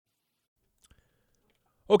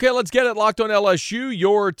Okay, let's get it. Locked on LSU,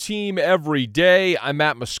 your team every day. I'm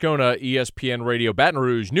Matt Moscona, ESPN Radio, Baton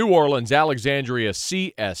Rouge, New Orleans, Alexandria,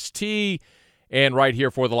 CST, and right here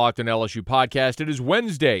for the Locked on LSU podcast. It is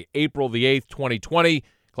Wednesday, April the 8th, 2020.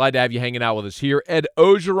 Glad to have you hanging out with us here. Ed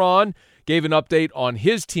Orgeron gave an update on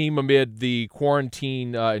his team amid the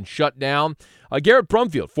quarantine and shutdown. Garrett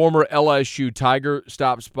Brumfield, former LSU Tiger,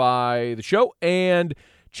 stops by the show. And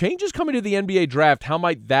changes coming to the NBA draft, how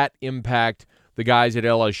might that impact the guys at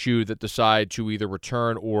LSU that decide to either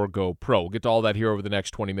return or go pro? We'll get to all that here over the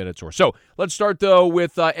next 20 minutes or so. Let's start, though,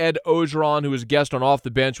 with Ed Orgeron, who is a guest on Off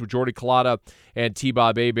the Bench with Jordy Culotta and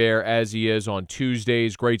T-Bob Hebert, as he is on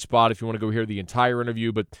Tuesdays. Great spot if you want to go hear the entire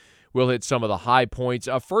interview, but we'll hit some of the high points.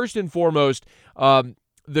 First and foremost,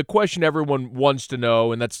 the question everyone wants to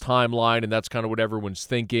know, and that's timeline, and that's kind of what everyone's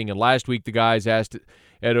thinking. And last week, the guys asked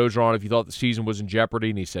Ed Orgeron if he thought the season was in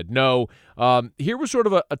jeopardy, and he said no. Here was sort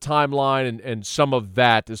of a timeline and some of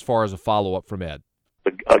that as far as a follow-up from Ed.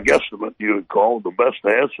 A guesstimate you would call the best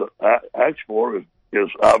answer ask for is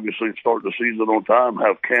obviously start the season on time,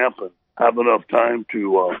 have camp, and have enough time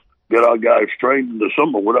to get our guys trained in the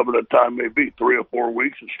summer, whatever that time may be, 3 or 4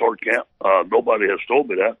 weeks and start camp. Nobody has told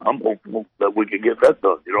me that. I'm hopeful that we can get that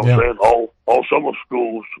done. You know what I'm saying? All summer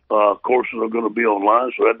schools courses are going to be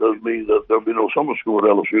online, so that doesn't mean that there'll be no summer school at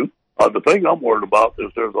LSU. The thing I'm worried about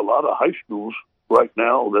is there's a lot of high schools right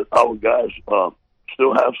now that our guys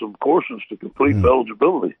still have some courses to complete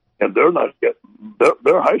eligibility, and they're not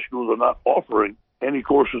their high schools are not offering any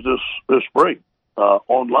courses this spring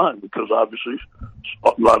online because obviously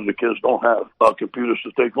a lot of the kids don't have computers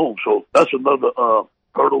to take home. So that's another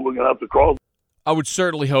hurdle we're going to have to cross. I would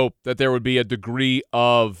certainly hope that there would be a degree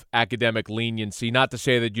of academic leniency, not to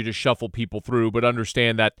say that you just shuffle people through, but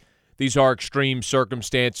understand that these are extreme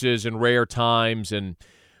circumstances and rare times, and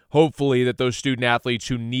hopefully that those student athletes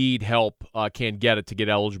who need help can get it to get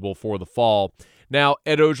eligible for the fall. Now,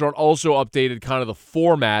 Ed Orgeron also updated kind of the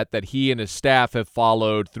format that he and his staff have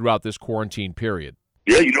followed throughout this quarantine period.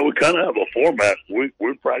 Yeah, we kind of have a format. We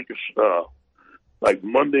practice like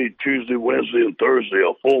Monday, Tuesday, Wednesday, and Thursday,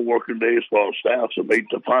 a full working days for our staff from 8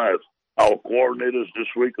 to 5. Our coordinators this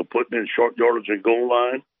week are putting in short yardage and goal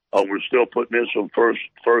line. We're still putting in some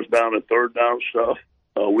first down and third down stuff.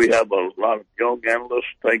 We have a lot of young analysts.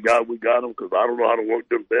 Thank God we got them because I don't know how to work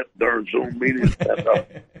them during Zoom meetings.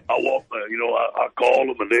 I call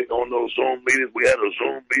them, and they on those Zoom meetings. We had a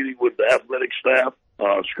Zoom meeting with the athletic staff.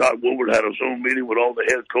 Scott Woodward had a Zoom meeting with all the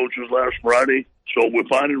head coaches last Friday. So we're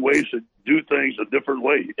finding ways to do things a different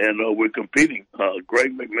way, and we're competing.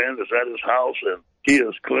 Greg McMahon is at his house, and he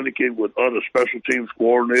is clinicking with other special teams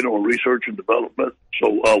coordinator on research and development.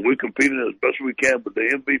 So we're competing as best we can. But the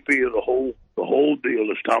MVP of the whole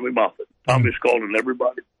deal is Tommy Moffitt. Tommy's calling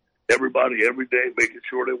everybody every day, making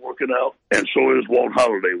sure they're working out. And so is Walt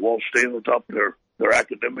Holliday. Walt's staying on top of their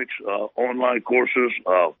academics, online courses.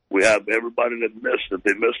 We have everybody that missed. If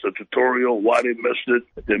they missed a tutorial, why they missed it.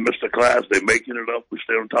 If they missed a class, they're making it up. We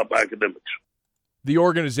stay on top of academics. The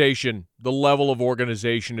organization, the level of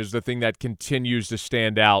organization is the thing that continues to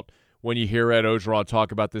stand out when you hear Ed Orgeron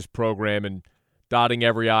talk about this program and dotting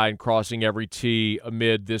every I and crossing every T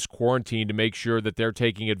amid this quarantine to make sure that they're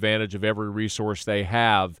taking advantage of every resource they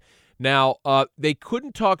have. Now, they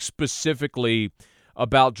couldn't talk specifically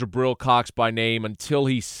about Jabril Cox by name until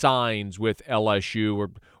he signs with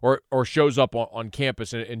LSU or shows up on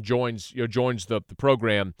campus and joins the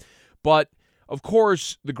program. But of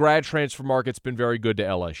course, the grad transfer market's been very good to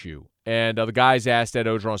LSU, and the guys asked Ed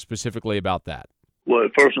Orgeron specifically about that. Well,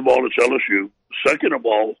 first of all, it's LSU. Second of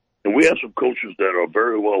all, and we have some coaches that are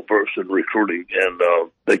very well versed in recruiting, and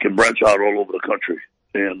they can branch out all over the country.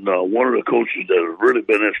 And one of the coaches that has really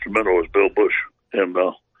been instrumental is Bill Bush, and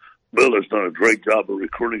Bill has done a great job of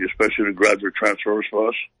recruiting, especially the graduate transfers for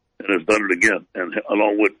us, and has done it again. And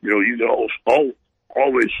along with, you can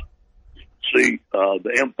always see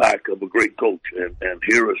the impact of a great coach. And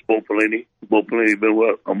here is Bo Pelini. Bo Pelini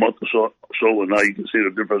been a month or so, and now you can see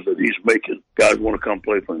the difference that he's making. Guys want to come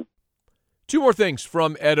play for him. Two more things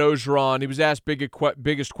from Ed Orgeron. He was asked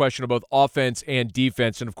biggest question about offense and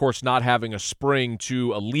defense, and of course not having a spring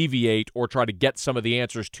to alleviate or try to get some of the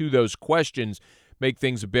answers to those questions make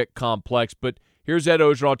things a bit complex. But here's Ed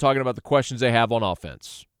Orgeron talking about the questions they have on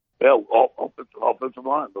offense. Yeah, offensive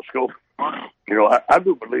line. Let's go. I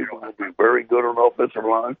do believe we're going to be very good on the offensive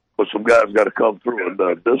line, but some guys got to come through.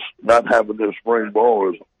 And this not having this spring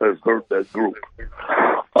ball has hurt that group.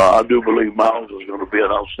 I do believe Miles is going to be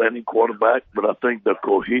an outstanding quarterback, but I think the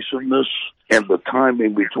cohesiveness and the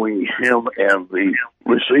timing between him and the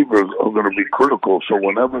receivers are going to be critical. So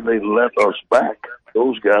whenever they let us back,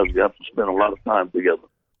 those guys have to spend a lot of time together.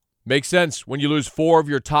 Makes sense. When you lose 4 of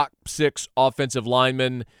your top 6 offensive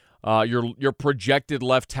linemen, your projected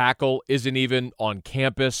left tackle isn't even on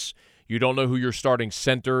campus. You don't know who your starting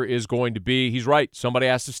center is going to be. He's right. Somebody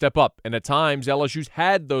has to step up. And at times, LSU's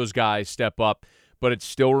had those guys step up, but it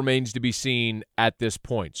still remains to be seen at this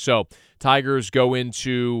point. So Tigers go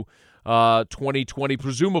into 2020,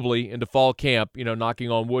 presumably into fall camp,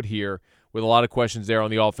 knocking on wood here, with a lot of questions there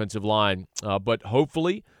on the offensive line. But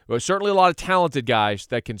hopefully, certainly a lot of talented guys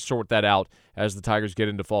that can sort that out as the Tigers get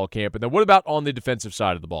into fall camp. And then what about on the defensive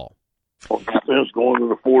side of the ball? On defense, going to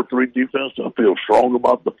the 4-3 defense, I feel strong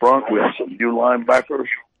about the front. We have some new linebackers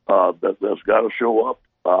that's got to show up.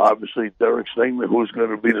 Obviously, Derek Stingley, who's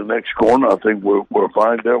going to be the next corner. I think we're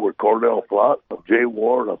fine there with Cordell Flott, Jay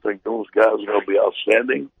Ward. I think those guys are going to be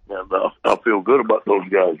outstanding, and I feel good about those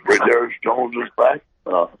guys. Darius Jones is back.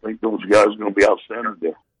 I think those guys are going to be outstanding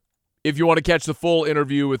there. If you want to catch the full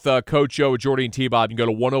interview with Coach Joe, with Jordy and T-Bob, you can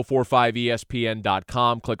go to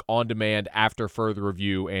 1045ESPN.com, click On Demand after further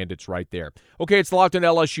review, and it's right there. Okay, it's the Locked On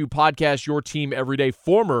LSU podcast, your team every day.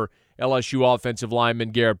 Former LSU offensive lineman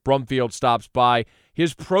Garrett Brumfield stops by.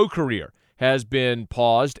 His pro career has been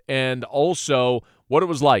paused, and also what it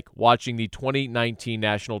was like watching the 2019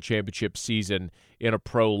 National Championship season in a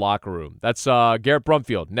pro locker room. That's Garrett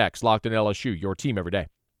Brumfield next. Locked On LSU, your team every day.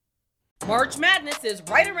 March Madness is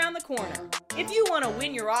right around the corner. If you want to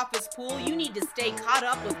win your office pool, you need to stay caught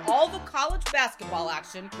up with all the college basketball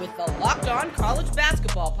action with the Locked On College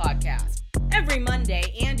Basketball Podcast. Every Monday,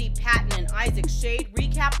 Andy Patton and Isaac Shade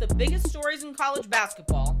recap the biggest stories in college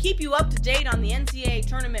basketball, keep you up to date on the NCAA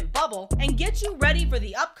tournament bubble, and get you ready for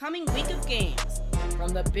the upcoming week of games. From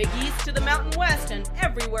the Big East to the Mountain West and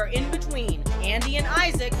everywhere in between, Andy and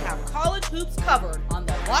Isaac have college hoops covered on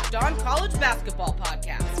the Locked On College Basketball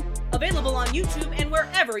Podcast. Available on YouTube and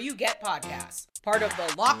wherever you get podcasts. Part of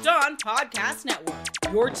the Locked On Podcast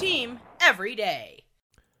Network. Your team every day.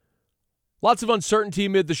 Lots of uncertainty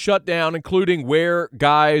amid the shutdown, including where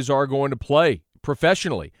guys are going to play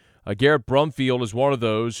professionally. Garrett Brumfield is one of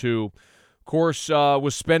those who, of course,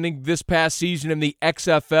 was spending this past season in the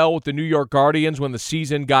XFL with the New York Guardians when the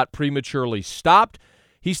season got prematurely stopped.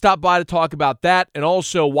 He stopped by to talk about that and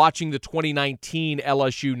also watching the 2019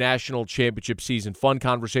 LSU National Championship season. Fun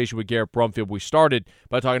conversation with Garrett Brumfield. We started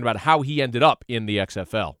by talking about how he ended up in the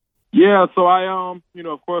XFL. Yeah, so I, of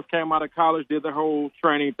course, came out of college, did the whole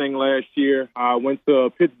training thing last year. I went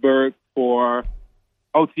to Pittsburgh for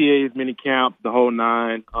OTAs, mini camp, the whole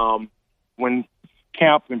 9. When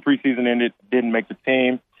camp and preseason ended, didn't make the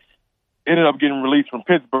team. Ended up getting released from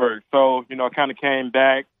Pittsburgh. So, I kind of came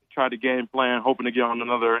back, tried to game plan, hoping to get on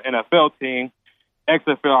another NFL team.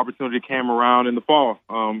 XFL opportunity came around in the fall.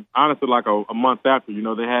 Honestly, like a month after,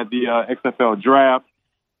 they had the XFL draft.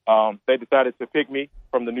 They decided to pick me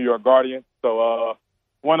from the New York Guardians. So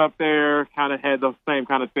went up there, kind of had the same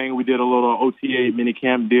kind of thing. We did a little OTA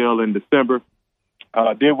minicamp deal in December.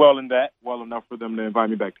 Did well in that, well enough for them to invite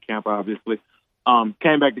me back to camp, obviously.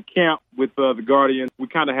 Came back to camp with the Guardians. We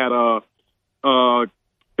kind of had a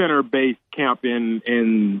center-based camp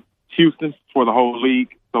in Houston for the whole league.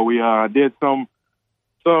 So we did some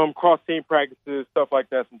cross-team practices, stuff like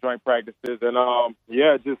that, some joint practices. And,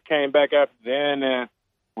 just came back after then and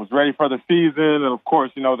was ready for the season. And, of course,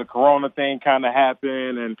 the corona thing kind of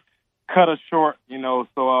happened and cut us short, So,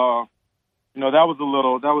 that was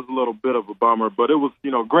a little bit of a bummer. But it was,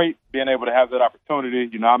 great being able to have that opportunity.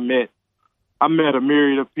 I met a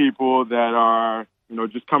myriad of people that are,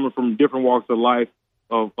 just coming from different walks of life.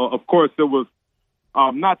 Of course, it was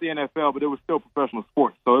not the NFL, but it was still professional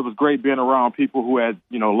sports. So it was great being around people who had,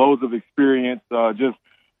 loads of experience, just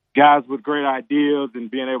guys with great ideas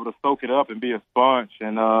and being able to soak it up and be a sponge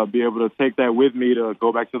and be able to take that with me to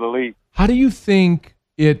go back to the league. How do you think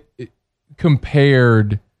it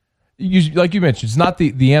compared, like you mentioned, it's not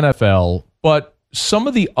the NFL, but some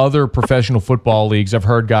of the other professional football leagues I've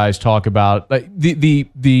heard guys talk about, like the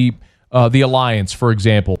Alliance, for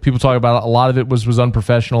example. People talk about a lot of it was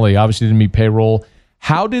unprofessionally, obviously didn't meet payroll.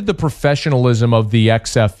 How did the professionalism of the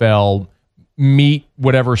XFL meet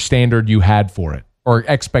whatever standard you had for it or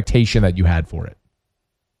expectation that you had for it?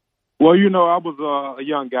 Well, I was a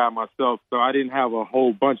young guy myself, so I didn't have a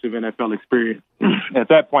whole bunch of NFL experience. At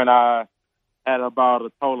that point, I had about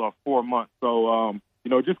a total of 4 months. So,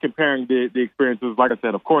 just comparing the experiences, like I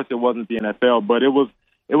said, of course, it wasn't the NFL, but it was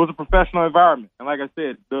a professional environment. And like I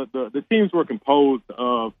said, the teams were composed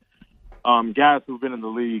of guys who've been in the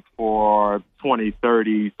league for 20,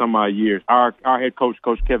 30, some odd years. Our head coach,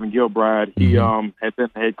 Coach Kevin Gilbride, he had been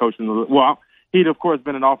the head coach in the well. He'd of course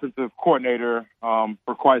been an offensive coordinator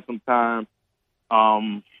for quite some time.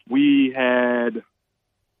 We had,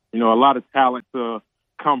 a lot of talent to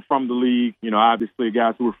come from the league. You know, obviously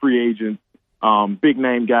guys who were free agents, big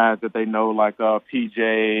name guys that they know like PJ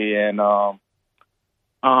and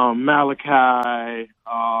Malachi.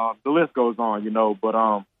 The list goes on, you know. But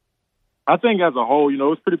I think as a whole, you know,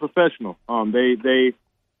 it was pretty professional. They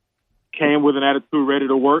came with an attitude ready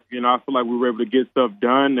to work. You know, I feel like we were able to get stuff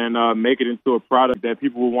done and make it into a product that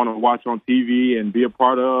people will want to watch on TV and be a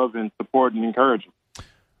part of and support and encourage.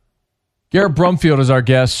 Garrett Brumfield is our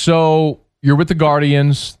guest. So you're with the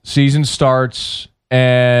Guardians, season starts,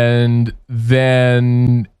 and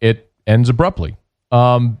then it ends abruptly.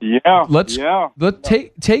 Take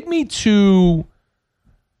me to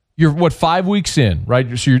you're 5 weeks in,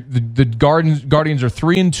 right? So the Guardians are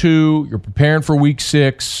 3-2. You're preparing for week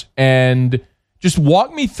 6, and just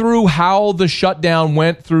walk me through how the shutdown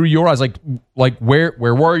went through your eyes. Like where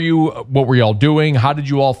were you? What were y'all doing? How did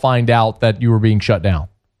you all find out that you were being shut down?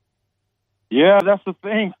 Yeah, that's the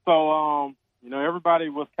thing. So you know, everybody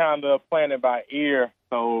was kind of playing it by ear.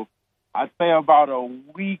 So I'd say about a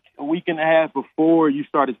week and a half before you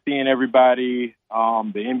started seeing everybody, the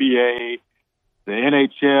NBA, the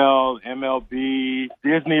NHL, MLB,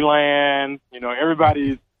 Disneyland, you know,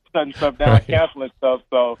 everybody's shutting stuff down, canceling stuff.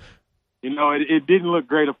 So, you know, it didn't look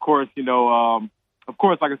great, of course. You know, of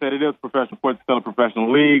course, like I said, it is professional sports, it's still a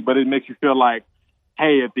professional league, but it makes you feel like,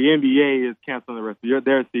 hey, if the NBA is canceling the rest of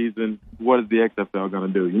their season, what is the XFL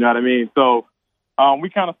going to do? You know what I mean? So we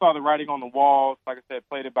kind of saw the writing on the wall. Like I said,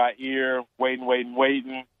 played it by ear,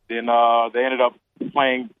 waiting. Then they ended up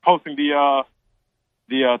posting the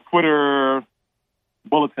Twitter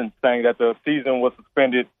bulletin saying that the season was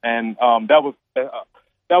suspended, and that was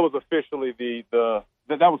officially that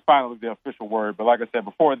was finally the official word. But like I said,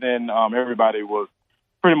 before then, everybody was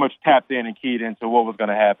pretty much tapped in and keyed into what was going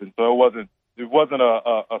to happen. So it wasn't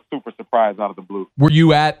a super surprise out of the blue. Were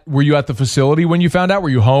you at the facility when you found out? Were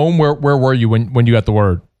you home? Where were you when you got the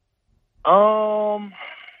word?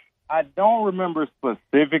 I don't remember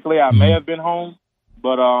specifically. I may have been home,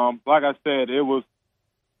 but like I said, it was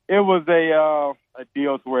a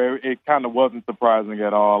deal to where it kind of wasn't surprising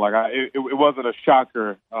at all. Like it wasn't a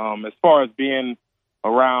shocker. As far as being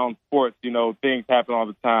around sports, you know, things happen all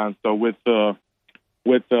the time. So with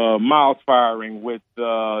Miles firing, with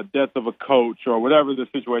the death of a coach, or whatever the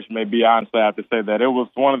situation may be, honestly, I have to say that it was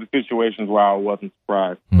one of the situations where I wasn't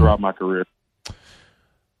surprised throughout my career.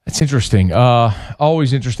 That's interesting.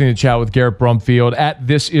 Always interesting to chat with Garrett Brumfield at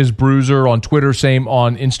This Is Bruiser on Twitter, same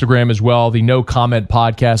on Instagram as well. The No Comment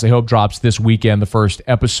podcast, I hope, drops this weekend, the first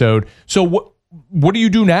episode. So what do you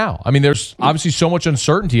do now? I mean, there's obviously so much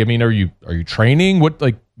uncertainty. I mean, are you training? What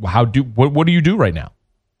do you do right now?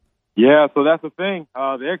 Yeah, so that's the thing.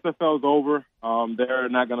 The XFL is over. They're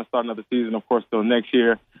not going to start another season, of course, till next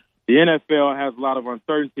year. The NFL has a lot of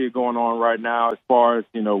uncertainty going on right now as far as,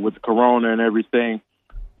 you know, with the corona and everything.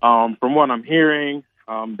 From what I'm hearing,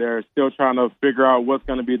 they're still trying to figure out what's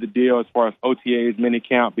going to be the deal as far as OTAs,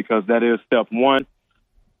 minicamp, because that is step one.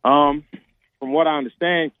 From what I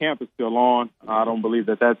understand, camp is still on. I don't believe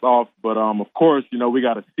that that's off. But, of course, you know, we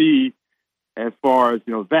got to see as far as,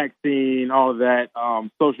 you know, vaccine, all of that,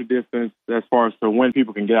 social distance, as far as to when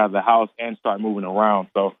people can get out of the house and start moving around.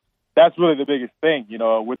 So that's really the biggest thing, you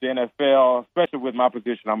know, with the NFL, especially with my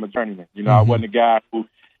position. I'm a journeyman. You know, I wasn't a guy who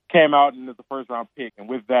came out and was the first-round pick. And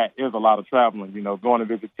with that, it was a lot of traveling, you know, going to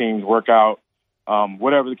visit teams, work out,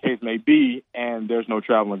 whatever the case may be, and there's no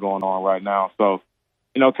traveling going on right now. So,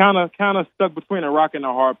 you know, kind of stuck between a rock and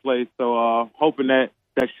a hard place. So hoping that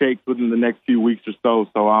shakes within the next few weeks or so.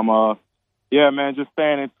 So I'm yeah, man, just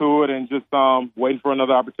staying into it and just waiting for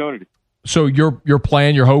another opportunity. So your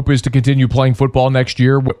plan, your hope is to continue playing football next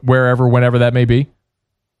year, wherever, whenever that may be?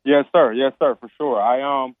 Yes, sir, for sure.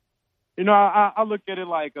 I look at it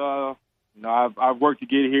like, you know, I've worked to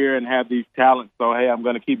get here and have these talents, so, hey, I'm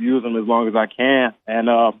going to keep using them as long as I can. And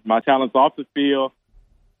my talents off the field,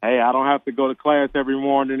 hey, I don't have to go to class every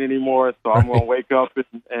morning anymore, so I'm going to wake up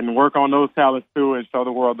and work on those talents too and show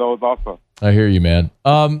the world those also. I hear you, man.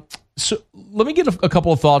 So let me get a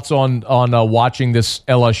couple of thoughts on watching this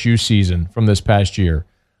LSU season from this past year.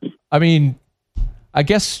 I mean, I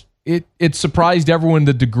guess it surprised everyone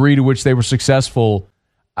the degree to which they were successful.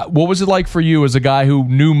 What was it like for you as a guy who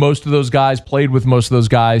knew most of those guys, played with most of those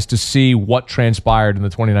guys, to see what transpired in the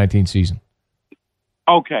 2019 season?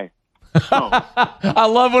 Okay. So. I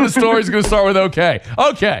love when a story's going to start with okay.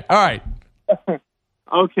 Okay. All right.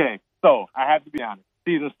 Okay. So I have to be honest.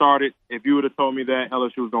 Season started, if you would have told me that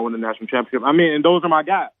LSU was going to win the national championship, I mean, and those are my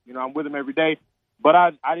guys. You know, I'm with them every day. But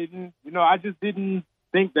I didn't, you know, I just didn't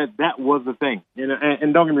think that was the thing. You know,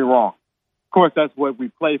 and don't get me wrong. Of course, that's what we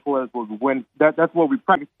play for. That's what we win. That's what we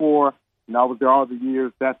practice for. You know, I was there all the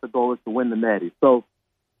years. That's the goal, is to win the Natty. So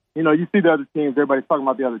you know, you see the other teams, everybody's talking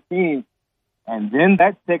about the other teams, and then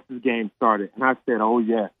that Texas game started, and I said, oh,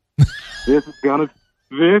 yes, this is gonna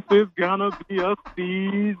be a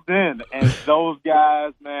season. And those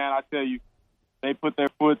guys, man, I tell you, they put their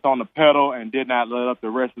foot on the pedal and did not let up the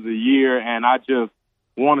rest of the year, and I just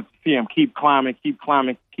wanted to see them keep climbing,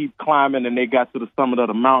 and they got to the summit of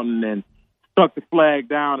the mountain and stuck the flag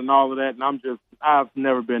down and all of that, and I've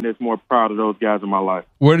never been this more proud of those guys in my life.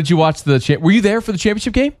 Where did you watch were you there for the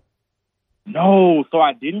championship game? No, so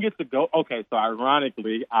I didn't get to go. Okay, so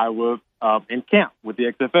ironically, I was in camp with the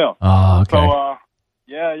XFL. Oh, okay. So,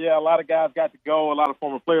 yeah, a lot of guys got to go. A lot of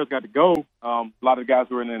former players got to go. A lot of guys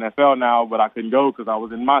who are in the NFL now, but I couldn't go because I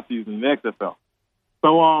was in my season in the XFL.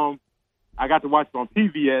 So I got to watch it on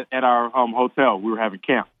TV at our hotel. We were having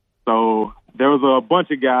camp. So there was a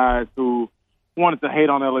bunch of guys who wanted to hate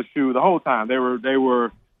on LSU the whole time. They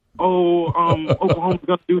were Oklahoma's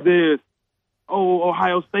going to do this. Oh,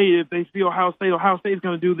 Ohio State, if they see Ohio State's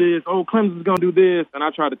going to do this. Oh, Clemson's going to do this. And I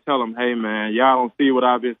tried to tell them, hey, man, y'all don't see what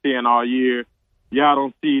I've been seeing all year. Y'all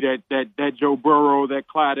don't see that Joe Burrow, that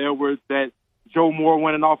Clyde Edwards, that Joe Moore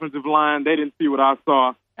winning offensive line. They didn't see what I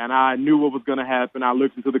saw, and I knew what was going to happen. I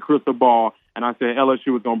looked into the crystal ball, and I said LSU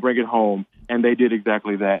was going to bring it home, and they did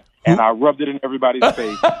exactly that. And I rubbed it in everybody's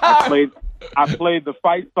face. I played the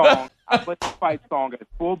fight song. I played the fight song at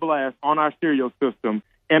full blast on our stereo system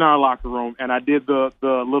in our locker room, and I did the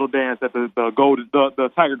little dance that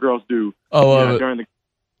the Tiger Girls do during the.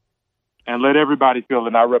 And let everybody feel it,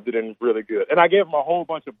 and I rubbed it in really good. And I gave them a whole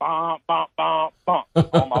bunch of bump on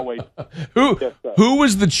my way. Who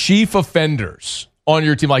was the chief offenders on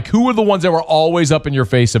your team? Like, who were the ones that were always up in your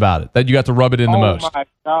face about it, that you got to rub it in the most? Oh, my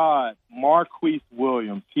God. Marquise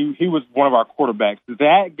Williams. He was one of our quarterbacks.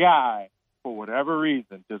 That guy, for whatever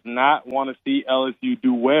reason, does not want to see LSU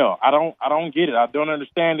do well. I don't get it. I don't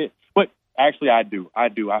understand it. But actually, I do.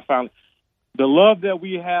 I found the love that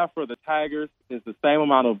we have for the Tigers is the same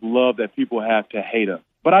amount of love that people have to hate us.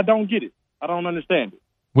 But I don't get it. I don't understand it.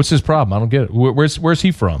 What's his problem? I don't get it. Where's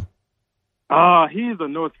he from? He's a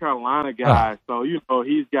North Carolina guy, so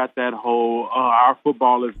he's got that whole our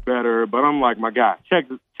football is better. But I'm like, my guy, check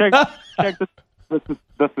the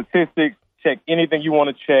statistics, check anything you want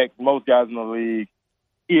to check. Most guys in the league,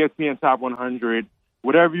 ESPN Top 100.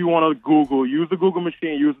 Whatever you want to Google, use the Google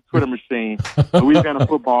machine, use the Twitter machine. Louisiana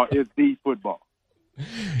football is the football.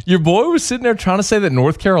 Your boy was sitting there trying to say that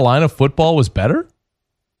North Carolina football was better?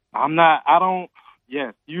 I'm not. I don't.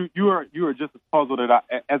 Yes, you are just as puzzled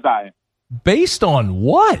as I am. Based on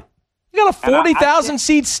what? You got a 40,000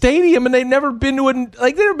 seat stadium, and they've never been to a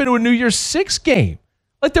New Year's Six game.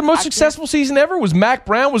 Like their most successful season ever was Mac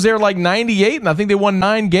Brown was there like 98, and I think they won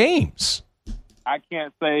 9 games. I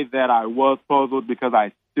can't say that I was puzzled because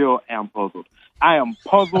I still am puzzled. I am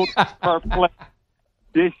puzzled, perplexed,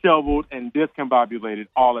 disheveled, and discombobulated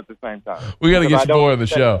all at the same time. We got to get you more on the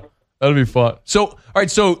show. That'll be fun. So, all right,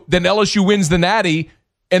 so then LSU wins the Natty,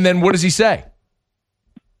 and then what does he say?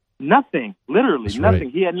 Nothing. Literally That's nothing.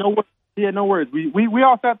 Right. He had no words. We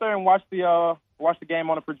all sat there and watched the game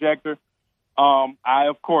on a projector. I,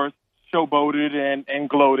 of course, showboated and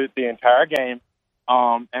gloated the entire game.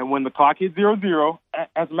 And when the clock hit 0-0,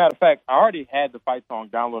 as a matter of fact, I already had the fight song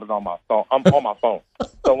downloaded on my phone.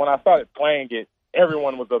 So when I started playing it,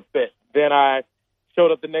 everyone was upset. Then I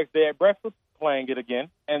showed up the next day at breakfast, playing it again.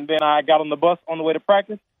 And then I got on the bus on the way to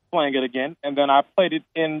practice, playing it again. And then I played it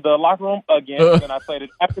in the locker room again. And then I played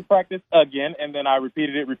it after practice again. And then I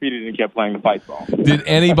repeated it, and kept playing the fight song. Did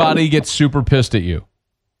anybody get super pissed at you?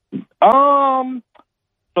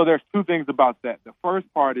 So there's two things about that. The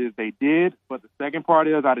first part is they did, but the second part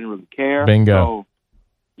is I didn't really care. Bingo.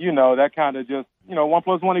 So, that kind of just, 1 +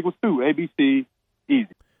 1 = 2, ABC, easy.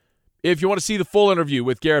 If you want to see the full interview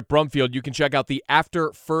with Garrett Brumfield, you can check out the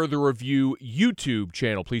After Further Review YouTube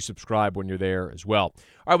channel. Please subscribe when you're there as well.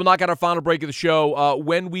 All right, we'll knock out our final break of the show.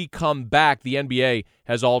 When we come back, the NBA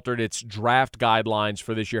has altered its draft guidelines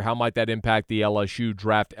for this year. How might that impact the LSU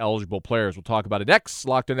draft-eligible players? We'll talk about it next.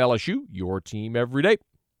 Locked on LSU, your team every day.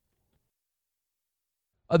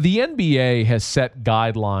 The NBA has set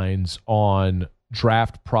guidelines on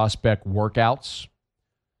draft prospect workouts.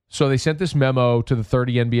 So they sent this memo to the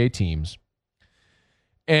 30 NBA teams.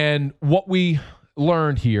 And what we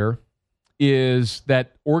learned here is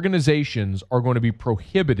that organizations are going to be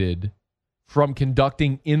prohibited from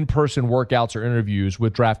conducting in-person workouts or interviews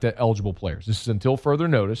with draft-eligible players. This is until further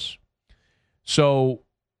notice. So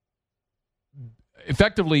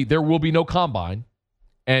effectively, there will be no combine.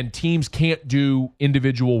 And teams can't do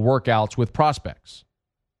individual workouts with prospects.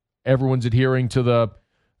 Everyone's adhering to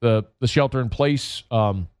the shelter-in-place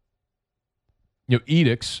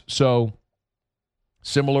edicts. So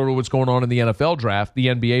Similar to what's going on in the NFL draft, the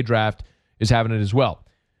NBA draft is having it as well.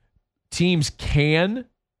 Teams can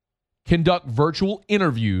conduct virtual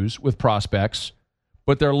interviews with prospects,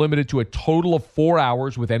 but they're limited to a total of 4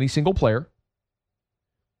 hours with any single player.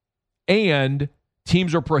 And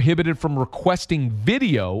teams are prohibited from requesting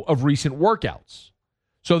video of recent workouts.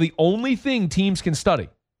 So the only thing teams can study,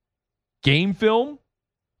 game film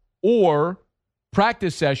or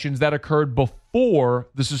practice sessions that occurred before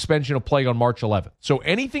the suspension of play on March 11th. So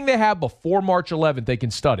anything they have before March 11th, they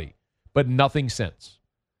can study, but nothing since.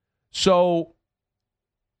 So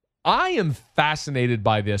I am fascinated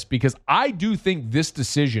by this because I do think this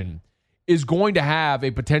decision is going to have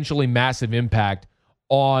a potentially massive impact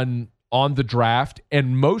on the draft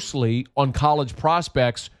and mostly on college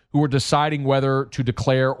prospects who are deciding whether to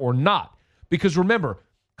declare or not. Because remember,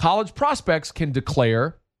 college prospects can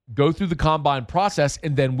declare, go through the combine process,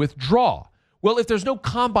 and then withdraw. Well, if there's no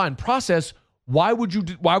combine process, why would you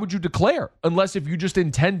declare unless if you just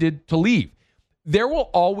intended to leave? There will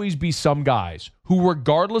always be some guys who,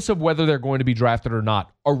 regardless of whether they're going to be drafted or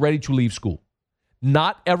not, are ready to leave school.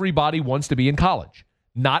 Not everybody wants to be in college.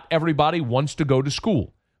 Not everybody wants to go to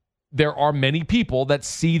school. There are many people that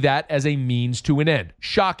see that as a means to an end.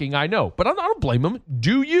 Shocking, I know, but I don't blame them.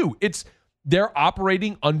 Do you? They're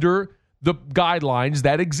operating under the guidelines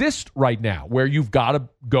that exist right now, where you've got to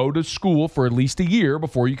go to school for at least a year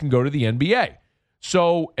before you can go to the NBA.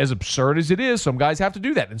 So as absurd as it is, some guys have to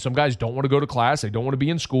do that. And some guys don't want to go to class. They don't want to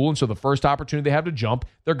be in school. And so the first opportunity they have to jump,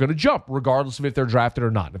 they're going to jump, regardless of if they're drafted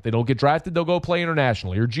or not. And if they don't get drafted, they'll go play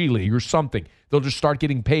internationally or G League or something. They'll just start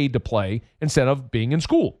getting paid to play instead of being in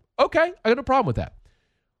school. Okay, I got no problem with that.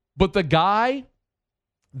 But the guy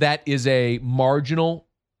that is a marginal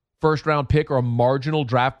first-round pick or a marginal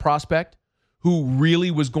draft prospect who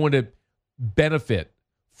really was going to benefit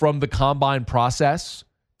from the combine process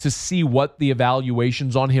to see what the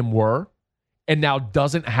evaluations on him were, and now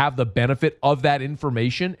doesn't have the benefit of that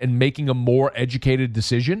information and making a more educated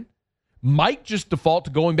decision, might just default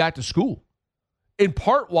to going back to school. In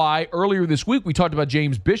part why earlier this week we talked about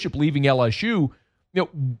James Bishop leaving LSU.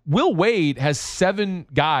 Will Wade has 7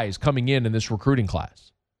 guys coming in this recruiting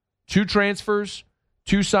class. 2 transfers,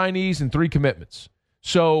 2 signees, and 3 commitments.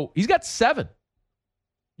 So he's got 7.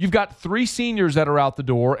 You've got 3 seniors that are out the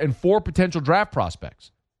door and 4 potential draft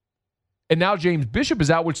prospects. And now James Bishop is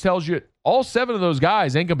out, which tells you all 7 of those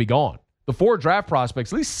guys ain't going to be gone. The 4 draft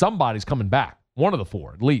prospects, at least somebody's coming back. One of the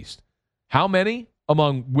 4, at least. How many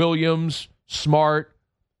among Williams, Smart,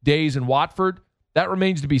 Days, and Watford? That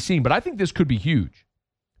remains to be seen. But I think this could be huge.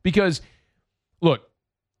 Because, look,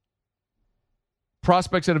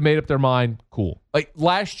 prospects that have made up their mind, cool. Like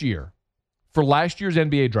last year, for last year's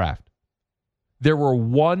NBA draft, there were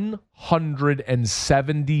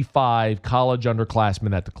 175 college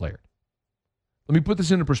underclassmen that declared. Let me put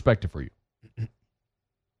this into perspective for you.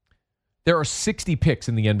 There are 60 picks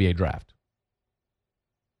in the NBA draft.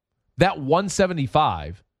 That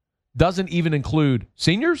 175 doesn't even include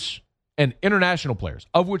seniors and international players,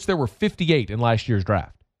 of which there were 58 in last year's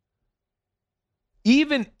draft.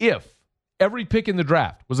 Even if every pick in the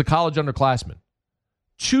draft was a college underclassman,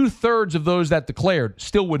 2/3 of those that declared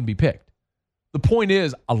still wouldn't be picked. The point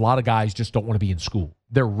is, a lot of guys just don't want to be in school.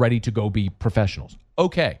 They're ready to go be professionals.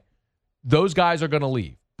 Okay, those guys are going to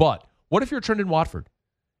leave. But what if you're Trendon Watford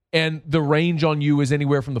and the range on you is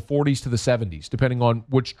anywhere from the 40s to the 70s, depending on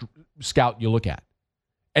which scout you look at?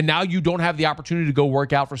 And now you don't have the opportunity to go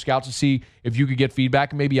work out for scouts to see if you could get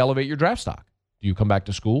feedback and maybe elevate your draft stock. Do you come back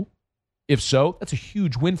to school? If so, that's a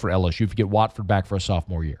huge win for LSU if you get Watford back for a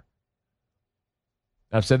sophomore year.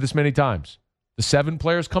 I've said this many times. The 7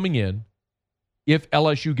 players coming in, if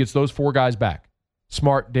LSU gets those 4 guys back,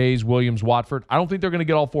 Smart, Days, Williams, Watford, I don't think they're going to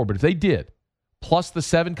get all 4, but if they did, plus the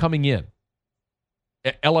 7 coming in,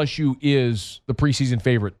 LSU is the preseason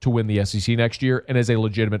favorite to win the SEC next year and is a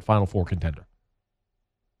legitimate Final Four contender.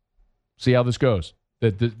 See how this goes.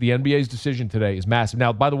 The NBA's decision today is massive.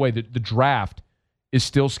 Now, by the way, the draft is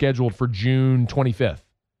still scheduled for June 25th.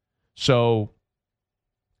 So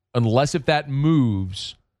unless if that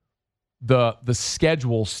moves, the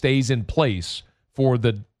schedule stays in place for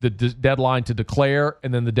the deadline to declare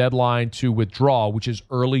and then the deadline to withdraw, which is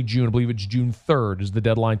early June. I believe it's June 3rd is the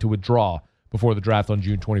deadline to withdraw before the draft on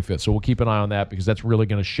June 25th. So we'll keep an eye on that because that's really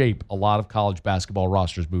going to shape a lot of college basketball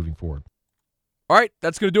rosters moving forward. All right,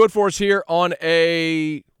 that's going to do it for us here on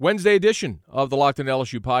a Wednesday edition of the Locked On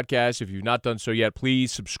LSU podcast. If you've not done so yet,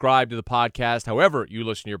 please subscribe to the podcast. However you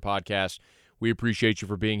listen to your podcast, we appreciate you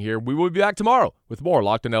for being here. We will be back tomorrow with more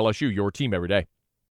Locked On LSU, your team every day.